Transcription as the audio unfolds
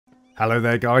Hello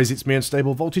there guys, it's me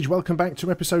Unstable Voltage. Welcome back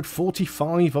to episode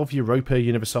 45 of Europa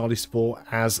Universalis for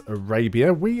As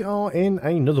Arabia. We are in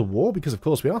another war, because of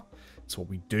course we are. That's what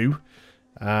we do.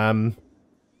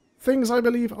 Things I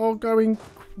believe are going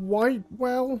quite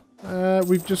well.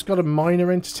 We've just got a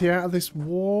minor entity out of this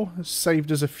war.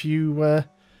 Saved us a few...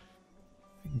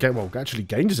 actually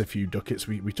gained us a few ducats.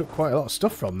 We took quite a lot of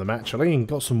stuff from them actually, and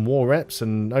got some war reps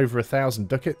and over 1,000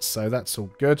 ducats, so that's all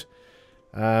good.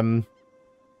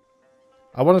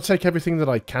 I want to take everything that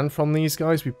I can from these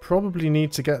guys. We probably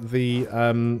need to get the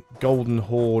Golden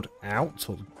Horde out,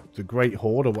 or the Great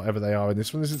Horde, or whatever they are in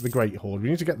this one. This is the Great Horde. We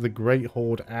need to get the Great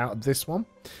Horde out of this one.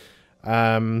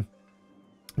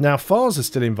 Now, FARs are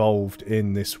still involved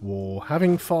in this war.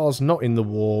 Having FARs not in the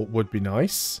war would be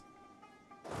nice.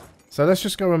 So let's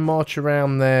just go and march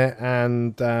around there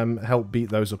and help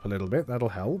beat those up a little bit. That'll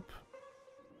help.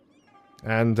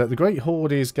 And the Great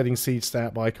Horde is getting sieged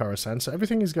out by Corsair, so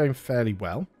everything is going fairly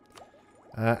well.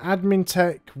 Admin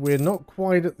tech, we're not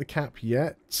quite at the cap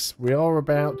yet. We are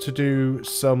about to do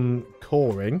some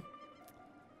coring.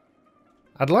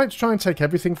 I'd like to try and take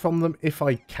everything from them if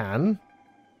I can.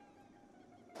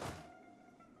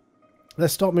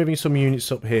 Let's start moving some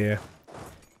units up here.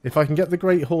 If I can get the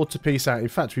Great Horde to peace out, in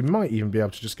fact, we might even be able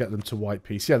to just get them to white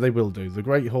peace. Yeah, they will do. The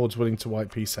Great Horde's willing to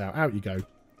white peace out. Out you go.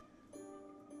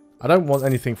 I don't want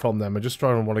anything from them. I just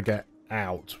try and want to get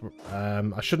out.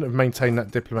 I shouldn't have maintained that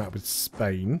diplomat with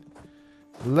Spain.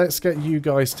 Let's get you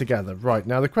guys together. Right,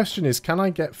 now the question is, can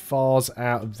I get FARs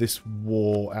out of this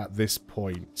war at this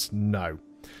point? No.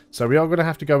 So we are going to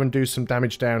have to go and do some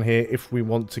damage down here if we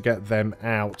want to get them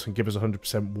out and give us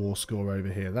 100% war score over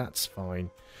here. That's fine.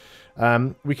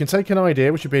 We can take an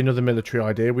idea, which would be another military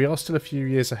idea. We are still a few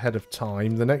years ahead of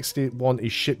time. The next one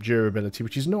is ship durability,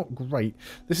 which is not great.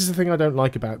 This is the thing I don't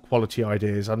like about quality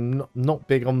ideas. I'm not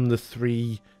big on the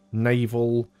 3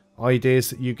 naval ideas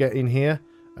that you get in here.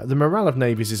 The morale of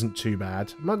navies isn't too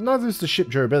bad. Neither is the ship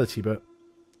durability, but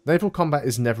naval combat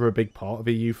is never a big part of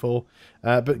EU4.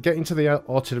 But getting to the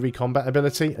artillery combat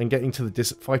ability and getting to the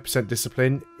 5%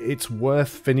 discipline, it's worth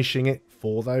finishing it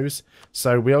for those.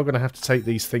 So we are going to have to take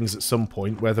these things at some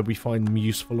point, whether we find them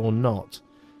useful or not.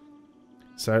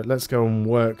 So let's go and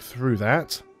work through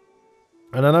that.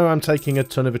 And I know I'm taking a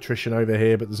ton of attrition over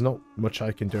here, but there's not much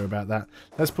I can do about that.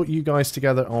 Let's put you guys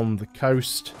together on the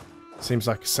coast. Seems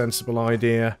like a sensible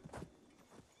idea.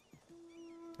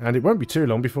 And it won't be too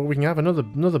long before we can have another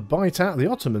bite out of the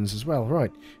Ottomans as well.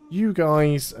 Right, you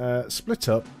guys split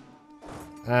up.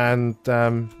 And,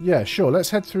 yeah, sure,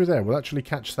 let's head through there. We'll actually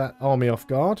catch that army off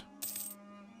guard.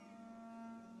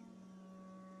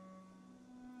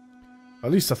 At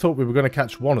least I thought we were going to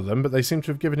catch one of them, but they seem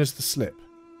to have given us the slip.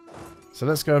 So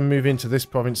let's go and move into this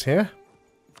province here.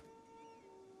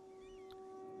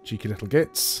 Cheeky little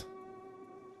gits.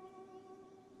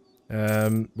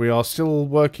 We are still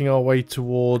working our way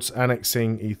towards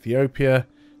annexing Ethiopia.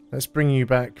 Let's bring you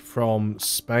back from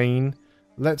Spain.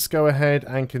 Let's go ahead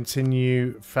and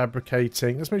continue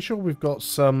fabricating. Let's make sure we've got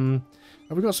some...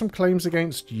 Have we got some claims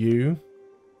against you?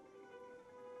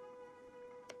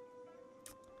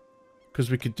 Because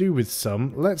we could do with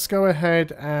some. Let's go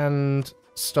ahead and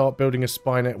start building a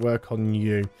spy network on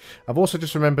you. I've also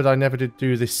just remembered I never did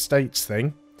do this states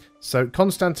thing. So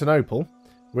Constantinople,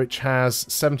 which has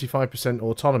 75%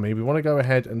 autonomy. We want to go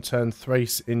ahead and turn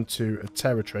Thrace into a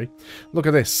territory. Look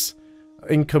at this.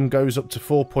 Income goes up to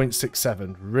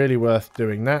 4.67. Really worth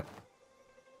doing that.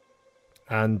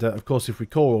 And, of course, if we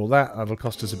call all that, that'll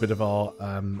cost us a bit of our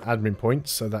admin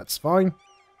points, so that's fine.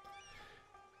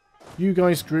 You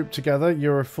guys group together.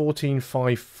 You're a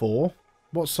 1454.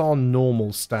 What's our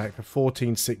normal stack? A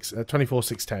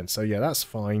 24,610. So, yeah, that's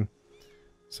fine.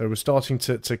 So we're starting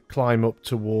to climb up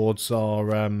towards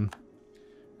our...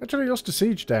 Actually lost a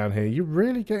siege down here. You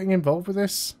really getting involved with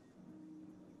this?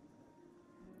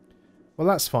 Well,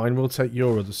 that's fine. We'll take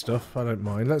your other stuff. I don't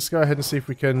mind. Let's go ahead and see if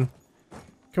we can...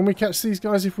 Can we catch these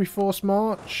guys if we force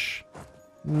march?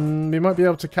 We might be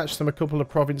able to catch them a couple of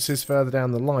provinces further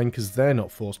down the line because they're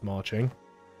not forced marching.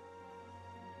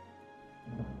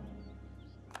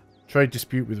 Trade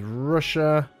dispute with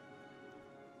Russia.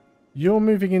 You're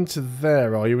moving into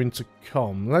there, are you? Into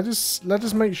Com. Let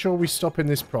us make sure we stop in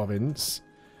this province.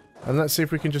 And let's see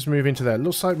if we can just move into there.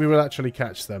 Looks like we will actually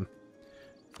catch them.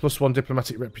 +1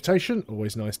 diplomatic reputation.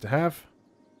 Always nice to have.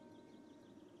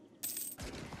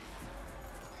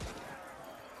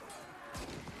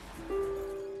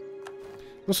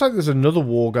 Looks like there's another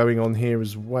war going on here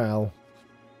as well.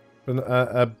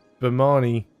 A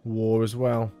Bamani war as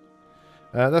well.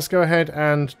 Let's go ahead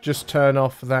and just turn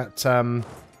off that...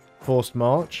 forced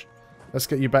march. Let's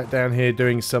get you back down here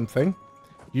doing something.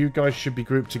 You guys should be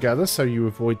grouped together so you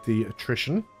avoid the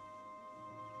attrition.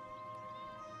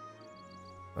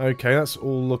 Okay, that's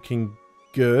all looking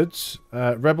good.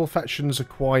 Rebel factions are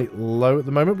quite low at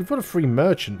the moment. We've got a free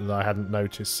merchant that I hadn't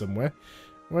noticed somewhere.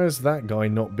 Where's that guy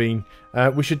not been?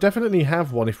 We should definitely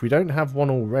have one. If we don't have one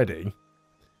already,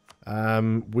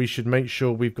 we should make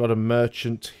sure we've got a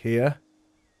merchant here.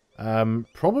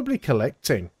 Probably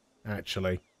collecting,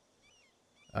 actually.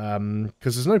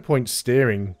 Because there's no point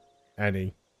steering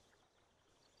any.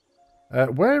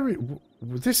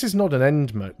 This is not an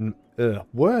end mode.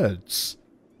 Words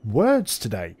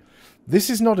today. This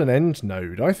is not an end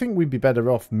node. I think we'd be better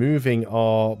off moving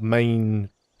our main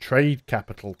trade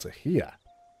capital to here.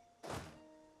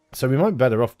 So we might be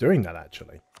better off doing that,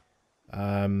 actually.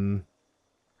 Cannot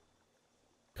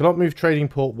move trading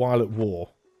port while at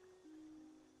war.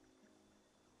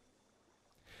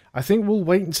 I think we'll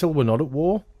wait until we're not at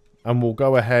war. And we'll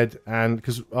go ahead and...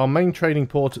 Because our main trading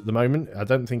port at the moment, I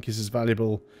don't think is as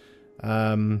valuable.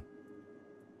 There's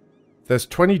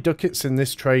 20 ducats in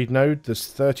this trade node. There's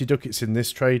 30 ducats in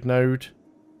this trade node.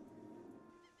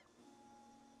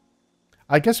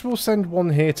 I guess we'll send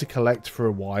one here to collect for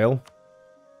a while.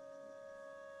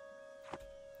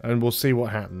 And we'll see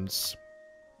what happens.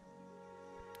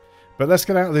 But let's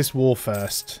get out of this war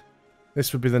first.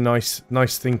 This would be the nice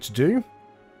thing to do.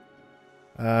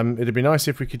 It'd be nice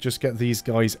if we could just get these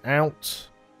guys out.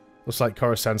 Looks like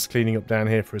Coruscant's cleaning up down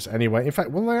here for us anyway. In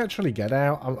fact, will they actually get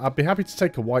out? I'd be happy to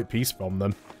take a white piece from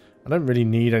them. I don't really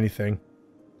need anything.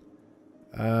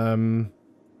 Does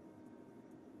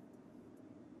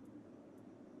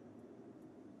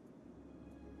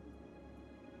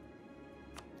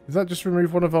that just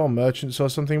remove one of our merchants or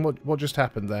something? What just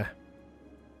happened there?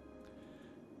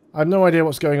 I have no idea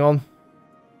what's going on.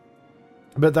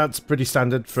 But that's pretty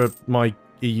standard for my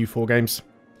EU4 games.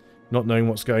 Not knowing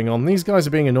what's going on. These guys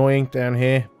are being annoying down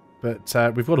here. But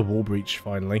we've got a wall breach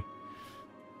finally.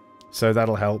 So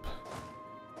that'll help.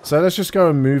 So let's just go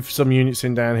and move some units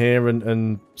in down here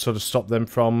and sort of stop them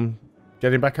from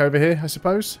getting back over here, I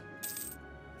suppose.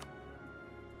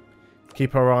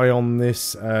 Keep our eye on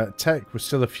this tech. We're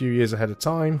still a few years ahead of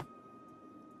time.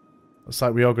 Looks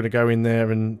like we are going to go in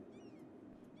there and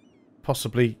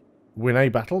possibly win a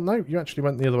battle. No, you actually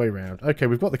went the other way around. Okay,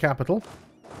 we've got the capital.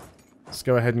 Let's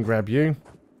go ahead and grab you.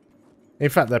 In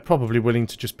fact, they're probably willing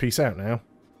to just peace out now.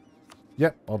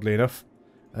 Yep, oddly enough.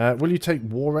 Will you take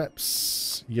war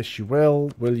reps? Yes, you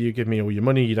will. Will you give me all your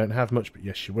money? You don't have much, but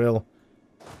yes, you will.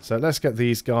 So let's get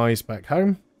these guys back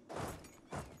home.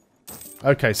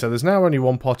 Okay, so there's now only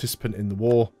one participant in the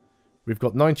war. We've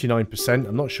got 99%.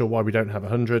 I'm not sure why we don't have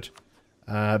 100.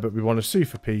 But we want to sue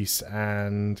for peace.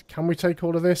 And can we take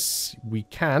all of this? We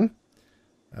can.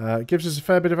 It gives us a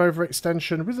fair bit of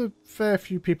overextension. With a fair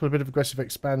few people, a bit of aggressive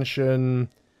expansion.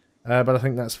 But I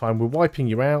think that's fine. We're wiping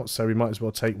you out, so we might as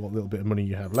well take what little bit of money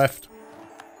you have left.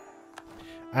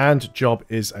 And job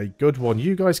is a good one.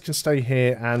 You guys can stay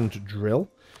here and drill.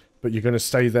 But you're going to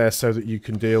stay there so that you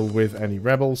can deal with any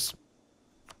rebels.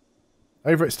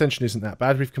 Overextension isn't that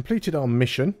bad. We've completed our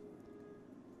mission.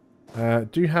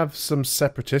 Do have some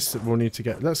separatists that we'll need to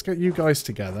get. Let's get you guys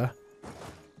together.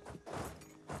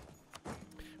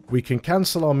 We can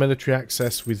cancel our military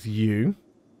access with you.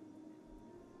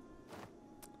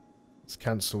 Let's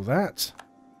cancel that.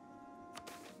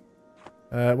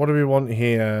 What do we want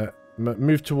here?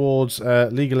 Move towards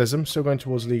legalism. Still going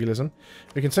towards legalism.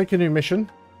 We can take a new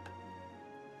mission.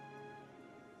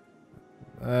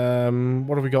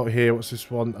 What have we got here? What's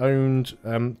this one? Owned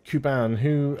Kuban.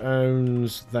 Who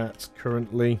owns that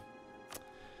currently?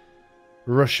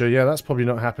 Russia. Yeah, that's probably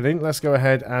not happening. Let's go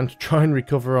ahead and try and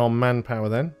recover our manpower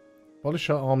then. Abolish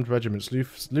our armed regiments.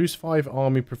 Lose 5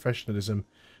 army professionalism.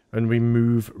 And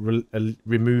remove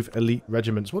elite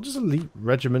regiments. What does elite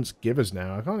regiments give us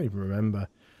now? I can't even remember.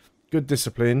 Good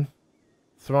discipline.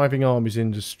 Thriving armies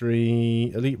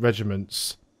industry. Elite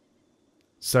regiments.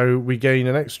 So we gain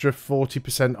an extra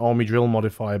 40% army drill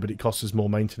modifier, but it costs us more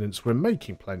maintenance. We're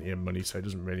making plenty of money, so it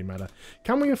doesn't really matter.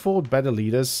 Can we afford better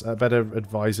leaders, better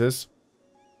advisors?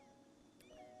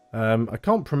 I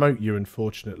can't promote you,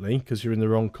 unfortunately, because you're in the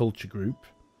wrong culture group.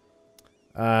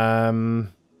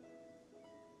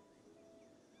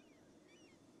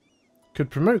 Could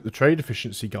promote the trade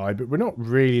efficiency guy, but we're not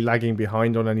really lagging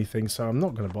behind on anything, so I'm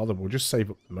not going to bother. We'll just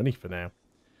save up the money for now.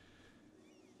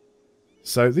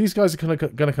 So these guys are going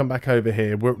to come back over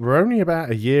here. We're only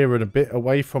about a year and a bit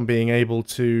away from being able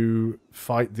to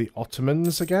fight the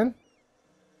Ottomans again.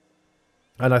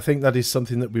 And I think that is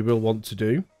something that we will want to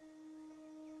do.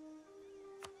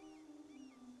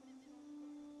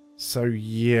 So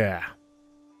yeah.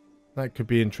 That could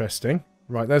be interesting.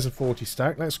 Right, there's a 40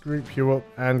 stack. Let's group you up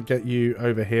and get you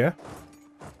over here.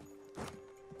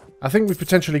 I think we've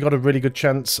potentially got a really good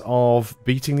chance of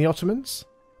beating the Ottomans.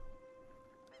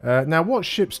 Now, what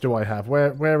ships do I have?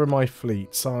 Where are my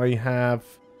fleets? I have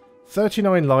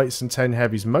 39 lights and 10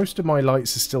 heavies. Most of my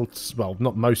lights are still... Well,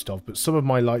 not most of, but some of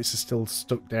my lights are still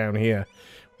stuck down here.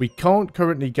 We can't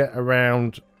currently get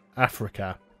around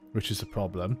Africa, which is a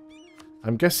problem.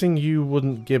 I'm guessing you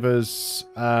wouldn't give us...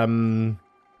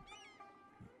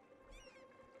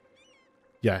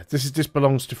 Yeah, this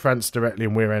belongs to France directly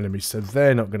and we're enemies, so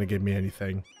they're not going to give me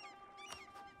anything.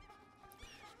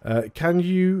 Can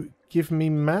you give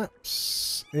me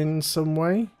maps in some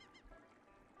way?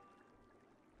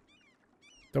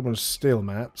 Don't want to steal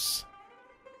maps.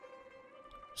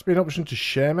 Must be an option to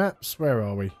share maps. Where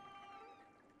are we?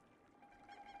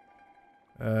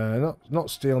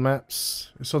 Not steal maps.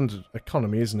 It's under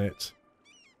economy, isn't it?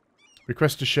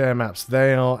 Request to share maps.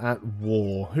 They are at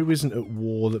war. Who isn't at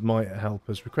war that might help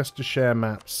us? Request to share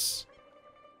maps.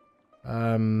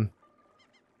 We'll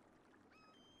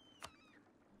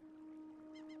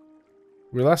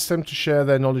ask them to share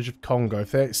their knowledge of Congo.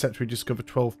 If they accept, we discover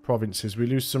 12 provinces. We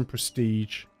lose some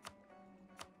prestige.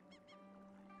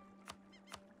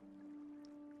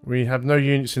 We have no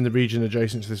units in the region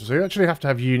adjacent to this. So you actually have to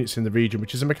have units in the region,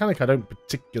 which is a mechanic I don't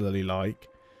particularly like.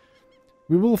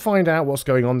 We will find out what's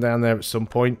going on down there at some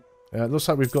point. It looks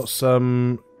like we've got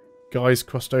some guys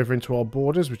crossed over into our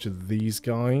borders, which are these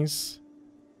guys.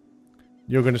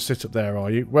 You're going to sit up there,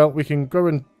 are you? Well, we can go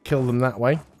and kill them that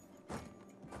way.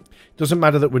 Doesn't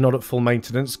matter that we're not at full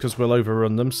maintenance because we'll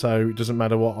overrun them, so it doesn't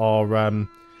matter what our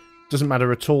doesn't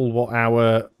matter at all what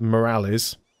our morale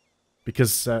is,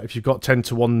 because if you've got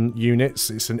 10-to-1 units,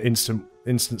 it's an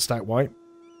instant stack wipe.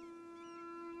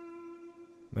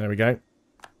 There we go.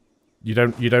 You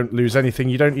don't lose anything.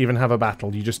 You don't even have a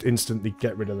battle. You just instantly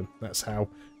get rid of them. That's how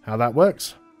that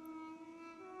works.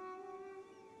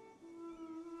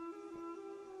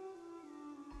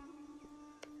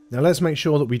 Now let's make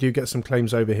sure that we do get some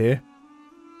claims over here.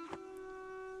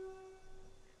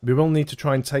 We will need to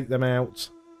try and take them out.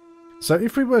 So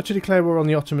if we were to declare war on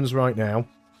the Ottomans right now,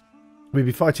 we'd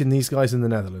be fighting these guys in the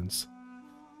Netherlands.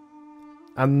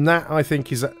 And that, I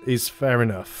think, is fair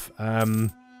enough.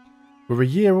 We're a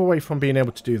year away from being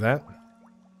able to do that.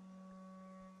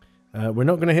 We're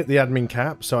not going to hit the admin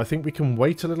cap, so I think we can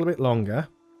wait a little bit longer.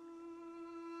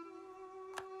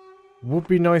 Would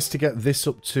be nice to get this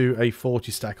up to a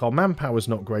 40 stack. Our manpower's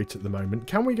not great at the moment.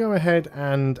 Can we go ahead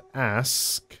and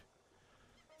ask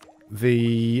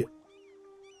the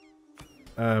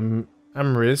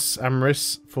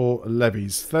Amris for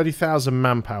levies? 30,000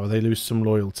 manpower. They lose some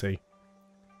loyalty.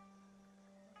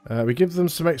 We give them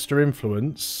some extra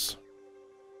influence.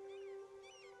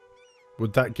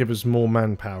 Would that give us more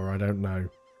manpower? I don't know.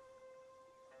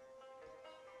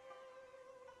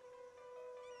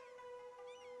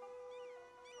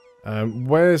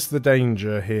 Where's the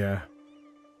danger here?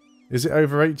 Is it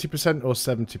over 80% or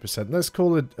 70%? Let's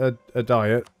call it a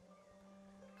diet.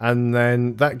 And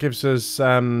then that gives us,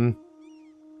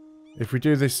 if we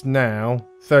do this now,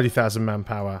 30,000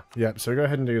 manpower. Yep, so go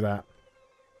ahead and do that.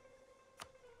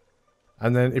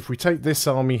 And then if we take this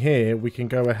army here, we can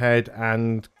go ahead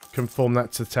and conform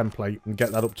that to the template and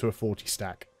get that up to a 40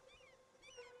 stack.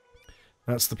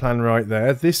 That's the plan right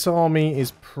there. This army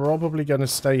is probably going to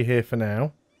stay here for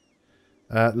now.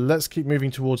 Let's keep moving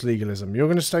towards legalism. You're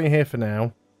going to stay here for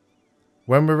now.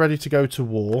 When we're ready to go to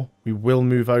war, we will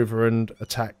move over and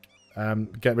attack.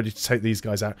 Get ready to take these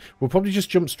guys out. We'll probably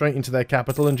just jump straight into their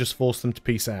capital and just force them to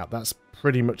peace out. That's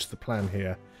pretty much the plan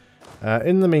here.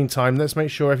 In the meantime, let's make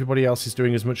sure everybody else is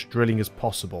doing as much drilling as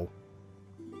possible.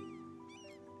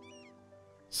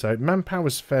 So,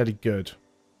 manpower's fairly good.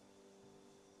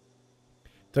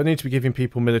 Don't need to be giving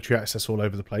people military access all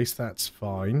over the place. That's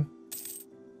fine.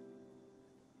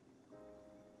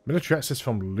 Military access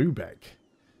from Lubeck.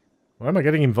 Why am I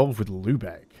getting involved with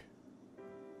Lubeck?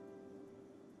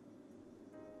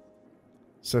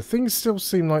 So things still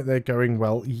seem like they're going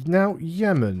well. Now,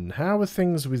 Yemen. How are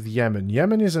things with Yemen?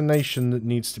 Yemen is a nation that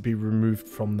needs to be removed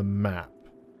from the map.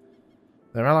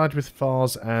 They're allied with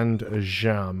Fars and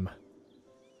Jam,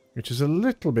 which is a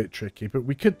little bit tricky, but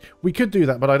we could do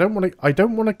that. But I don't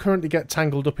want to currently get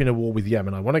tangled up in a war with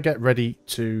Yemen. I want to get ready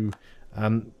to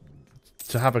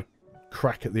have a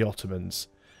crack at the Ottomans.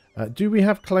 Do we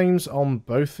have claims on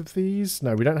both of these?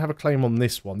 No, we don't have a claim on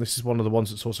this one. This is one of the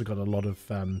ones that's also got a lot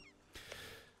of...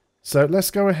 So let's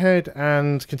go ahead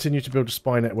and continue to build a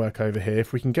spy network over here.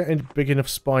 If we can get a big enough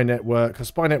spy network... A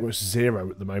spy network's 0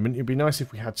 at the moment. It'd be nice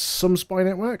if we had some spy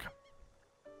network.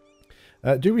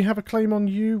 Do we have a claim on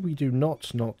you? We do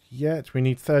not. Not yet. We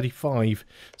need 35.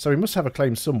 So we must have a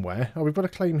claim somewhere. Oh, we've got a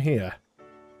claim here.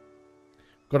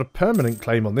 We've got a permanent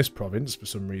claim on this province for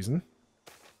some reason.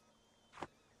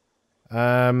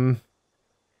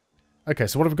 Okay,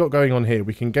 so what have we got going on here?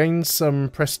 We can gain some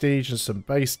prestige and some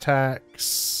base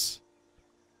tax.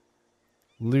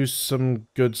 Lose some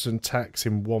goods and tax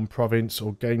in one province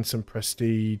or gain some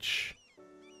prestige.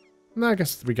 No, I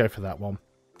guess we go for that one.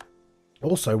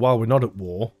 Also, while we're not at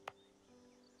war,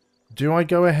 do I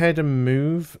go ahead and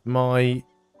move my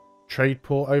trade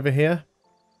port over here?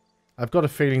 I've got a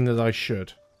feeling that I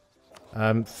should.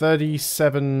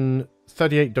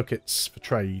 38 ducats for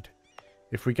trade.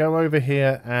 If we go over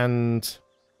here and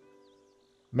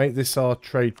make this our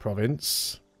trade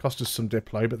province, cost us some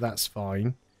diplo, but that's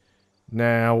fine.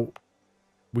 Now,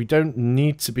 we don't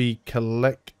need to be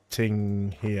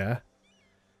collecting here.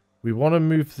 We want to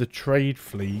move the trade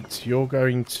fleet. You're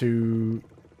going to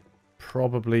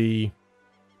probably...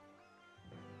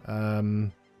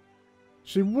 actually,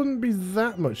 it wouldn't be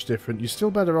that much different. You're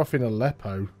still better off in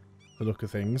Aleppo, the look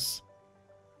of things.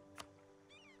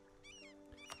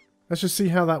 Let's just see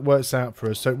how that works out for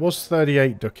us. So it was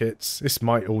 38 ducats. This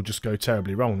might all just go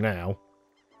terribly wrong now.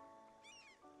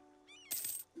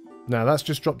 Now, that's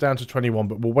just dropped down to 21,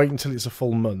 but we'll wait until it's a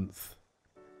full month.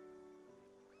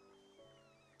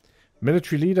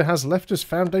 Military leader has left us.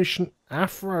 Foundation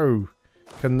Afro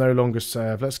can no longer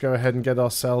serve. Let's go ahead and get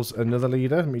ourselves another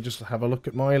leader. Let me just have a look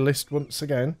at my list once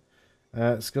again.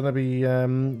 It's going to be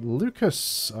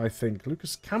Lucas, I think.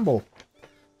 Lucas Campbell.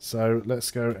 So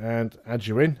let's go and add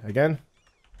you in again.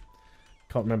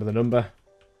 Can't remember the number.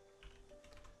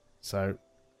 So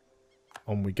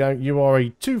on we go. You are a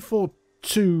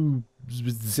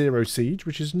 2420 siege,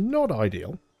 which is not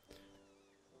ideal.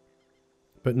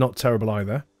 But not terrible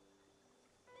either.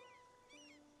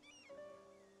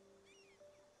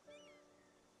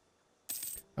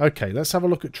 Okay, let's have a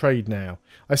look at trade now.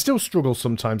 I still struggle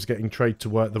sometimes getting trade to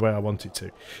work the way I want it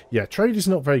to. Yeah, trade is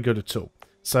not very good at all.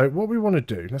 So what we want to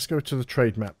do, let's go to the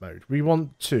trade map mode. We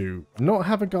want to not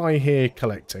have a guy here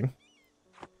collecting.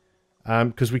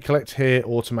 Because we collect here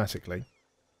automatically.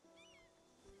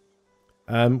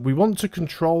 We want to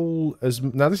control as...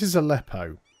 Now this is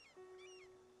Aleppo.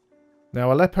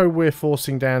 Now Aleppo we're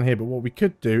forcing down here, but what we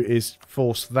could do is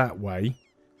force that way.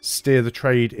 Steer the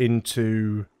trade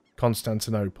into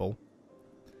Constantinople.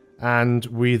 And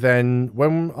we then,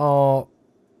 when our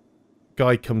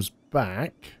guy comes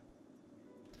back...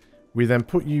 We then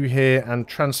put you here and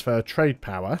transfer trade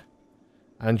power.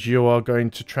 And you are going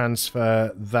to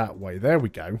transfer that way. There we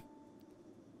go.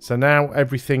 So now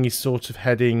everything is sort of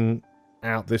heading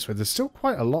out this way. There's still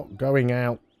quite a lot going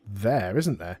out there,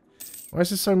 isn't there? Why is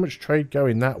there so much trade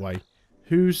going that way?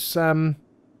 Who's got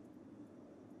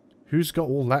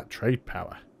all that trade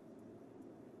power?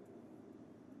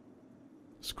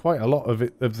 There's quite a lot of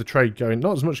it, of the trade going,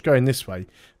 not as much going this way.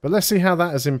 But let's see how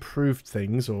that has improved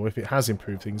things, or if it has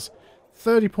improved things.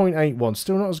 30.81,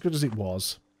 still not as good as it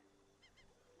was.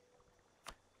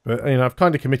 But, you know, I've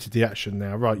kind of committed the action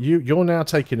now. Right, you're now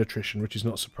taking attrition, which is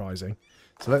not surprising.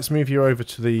 So let's move you over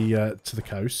to the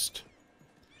coast.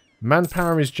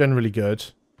 Manpower is generally good.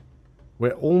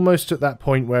 We're almost at that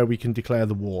point where we can declare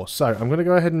the war. So I'm going to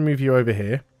go ahead and move you over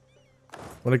here.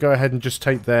 I'm going to go ahead and just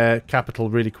take their capital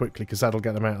really quickly, because that'll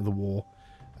get them out of the war.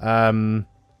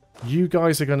 You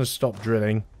guys are going to stop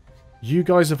drilling. You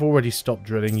guys have already stopped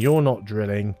drilling. You're not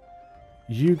drilling.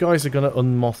 You guys are going to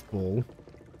unmothball.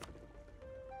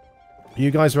 You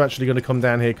guys are actually going to come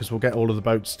down here, because we'll get all of the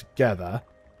boats together.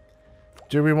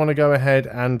 Do we want to go ahead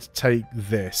and take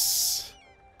this?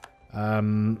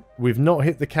 We've not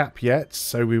hit the cap yet,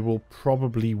 so we will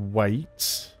probably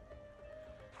wait.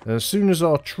 And as soon as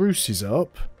our truce is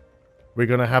up, we're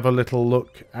going to have a little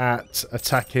look at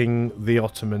attacking the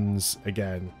Ottomans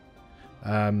again.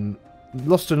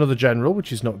 Lost another general,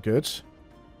 which is not good.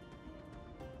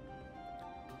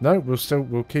 No,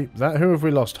 we'll keep that. Who have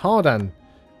we lost? Hardan.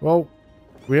 Well,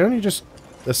 we only just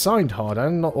assigned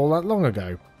Hardan not all that long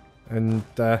ago. And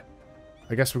I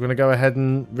guess we're going to go ahead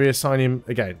and reassign him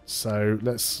again. So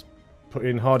let's put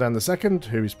in Hardan II,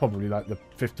 who is probably like the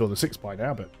 5th or the 6th by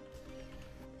now, but...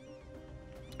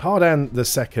 Hardan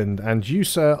II, and you,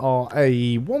 sir, are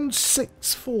a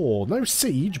 164. No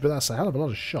siege, but that's a hell of a lot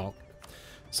of shock.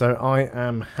 So I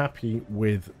am happy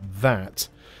with that.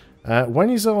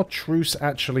 When is our truce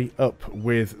actually up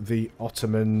with the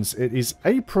Ottomans? It is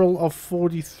April of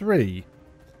 43.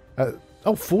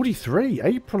 Oh, 43!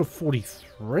 April of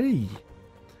 43.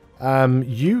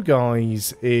 You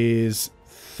guys is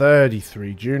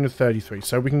 33. June of 33.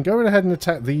 So we can go ahead and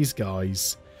attack these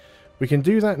guys We can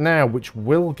do that now, which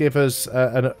will give us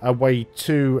a way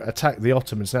to attack the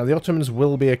Ottomans. Now, the Ottomans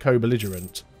will be a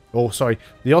co-belligerent. Or, sorry,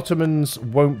 the Ottomans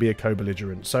won't be a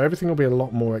co-belligerent, so everything will be a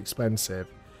lot more expensive.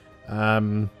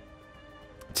 Timurids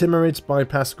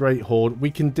bypass Great Horde. We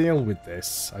can deal with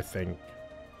this, I think.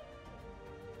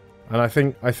 And I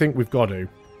think we've got to.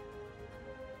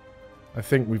 I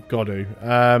think we've got to.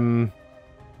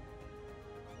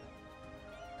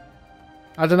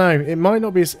 I don't know. It might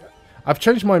not be as... I've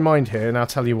changed my mind here, and I'll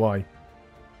tell you why.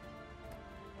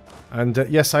 And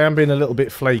yes, I am being a little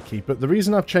bit flaky, but the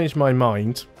reason I've changed my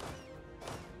mind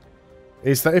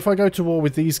is that if I go to war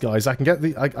with these guys, I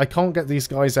can't get these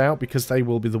guys out because they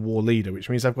will be the war leader, which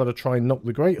means I've got to try and knock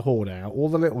the Great Horde out, all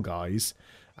the little guys,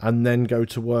 and then go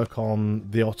to work on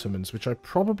the Ottomans, which I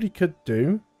probably could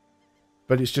do,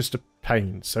 but it's just a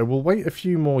pain. So we'll wait a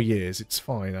few more years. It's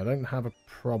fine. I don't have a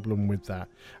problem with that.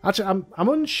 Actually, I'm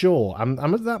unsure. I'm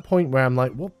at that point where I'm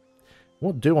like,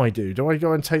 what do I do? Do I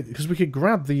go and take... Because we could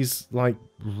grab these, like,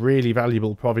 really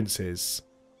valuable provinces.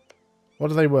 What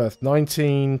are they worth?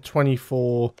 19,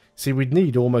 24... See, we'd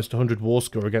need almost 100 war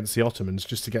score against the Ottomans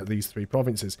just to get these 3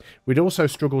 provinces. We'd also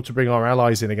struggle to bring our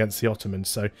allies in against the Ottomans,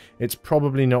 so it's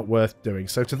probably not worth doing.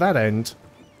 So to that end,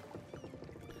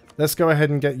 let's go ahead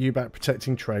and get you back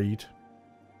protecting trade.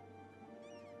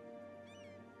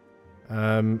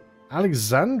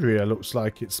 Alexandria looks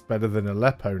like it's better than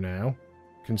Aleppo now.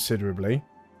 Considerably.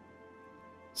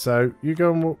 So you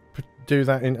go and do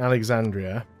that in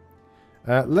Alexandria.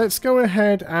 Let's go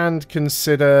ahead and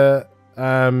consider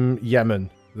Yemen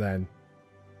then.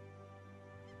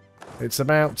 It's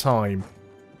about time.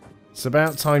 It's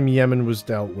about time Yemen was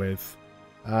dealt with.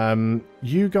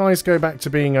 You guys go back to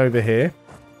being over here,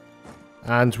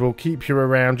 and we'll keep you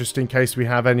around just in case we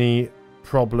have any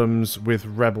problems with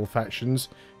rebel factions.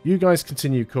 You guys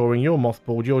continue coring. You're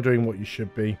mothballed. You're doing what you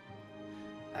should be.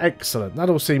 Excellent. That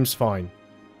all seems fine.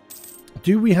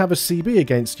 Do we have a CB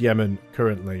against Yemen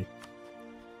currently?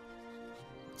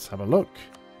 Let's have a look.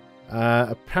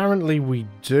 Apparently we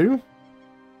do.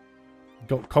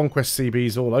 Got conquest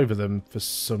CBs all over them for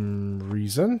some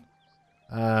reason.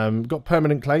 Got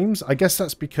permanent claims. I guess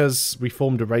that's because we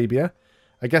formed Arabia.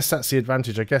 I guess that's the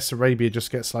advantage. I guess Arabia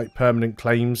just gets like permanent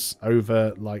claims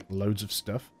over like loads of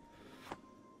stuff.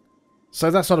 So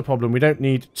that's not a problem. We don't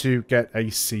need to get a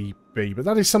CB. But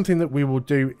that is something that we will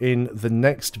do in the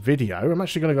next video. I'm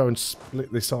actually going to go and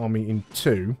split this army in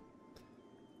 2.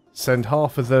 Send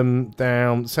half of them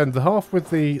down. Send the half with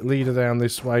the leader down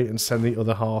this way. And send the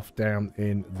other half down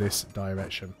in this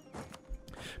direction.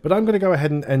 But I'm going to go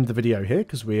ahead and end the video here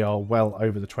because we are well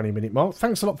over the 20-minute mark.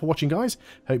 Thanks a lot for watching, guys.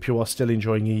 Hope you are still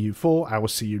enjoying EU4. I will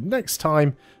see you next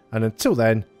time. And until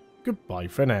then, goodbye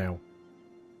for now.